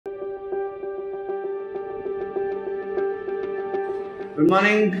Good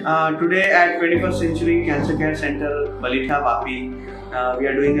morning. Today at 21st Century Cancer Care Center, Balitha, Vapi, we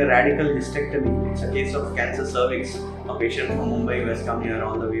are doing a radical hysterectomy. It's a case of cancer cervix. A patient from Mumbai who has come here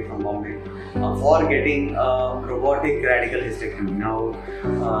all the way from Bombay for getting robotic radical hysterectomy. Now,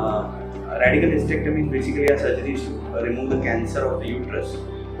 radical hysterectomy is basically a surgery to remove the cancer of the uterus,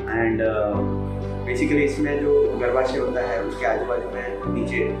 and basically इसमें जो गर्भाशय होता है उसके आजू बाजू में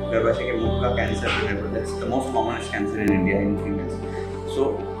नीचे गर्भाशय के मुख का कैंसर जो है that's the most commonest cancer in India in females. So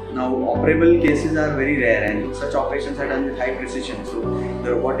now operable cases are very rare and such operations are done with high precision. So the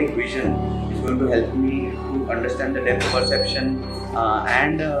robotic vision is going to help me to understand the depth perception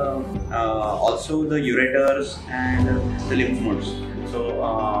and also the ureters and the lymph nodes. So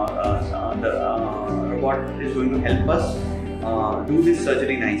the robot is going to help us do this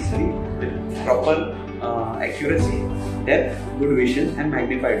surgery nicely with proper accuracy, depth, good vision and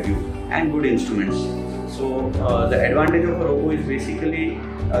magnified view and good instruments. So the advantage of a robo is basically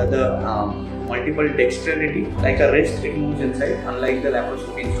the multiple dexterity, like a wrist it moves inside, unlike the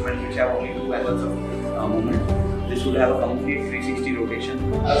laparoscopy instruments which have only 2 angles of movement. This would have a complete 360 rotation,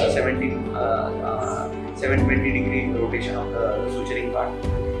 plus a 720 degree rotation of the suturing part,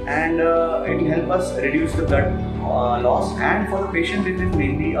 and it will help us reduce the blood loss, and for the patient it is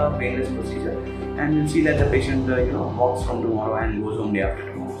mainly a painless procedure, and you'll see that the patient walks from tomorrow and goes home day after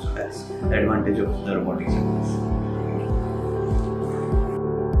tomorrow. So that's the advantage of the robotic surgeries.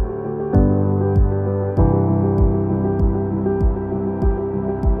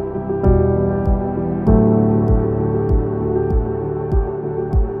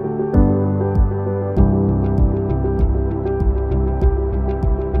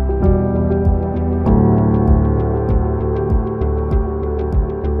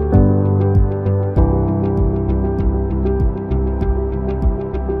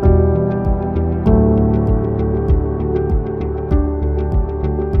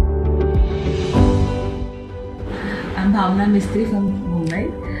 भावना मिस्त्री from Mumbai.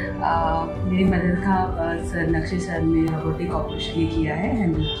 मेरी mother का sir Akshay sir ने robotic operation किया है,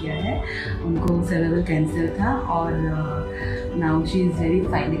 handle किया है. उनको cervical cancer था और now she is very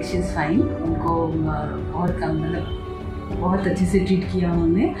fine, she is fine. उनको बहुत कम मतलब बहुत अच्छे से ट्रीट किया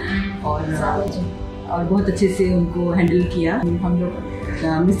उन्होंने और बहुत अच्छे से उनको हैंडल किया. हम लोग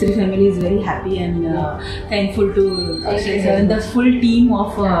मिस्त्री family is very happy and thankful to Akshay sir and the full team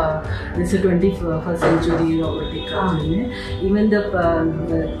of this 21st century robotic surgery. Even the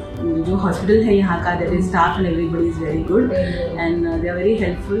जो हॉस्पिटल है यहाँ का, that is staff and everybody is very good and they are very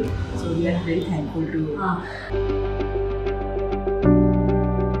helpful, so we are very thankful to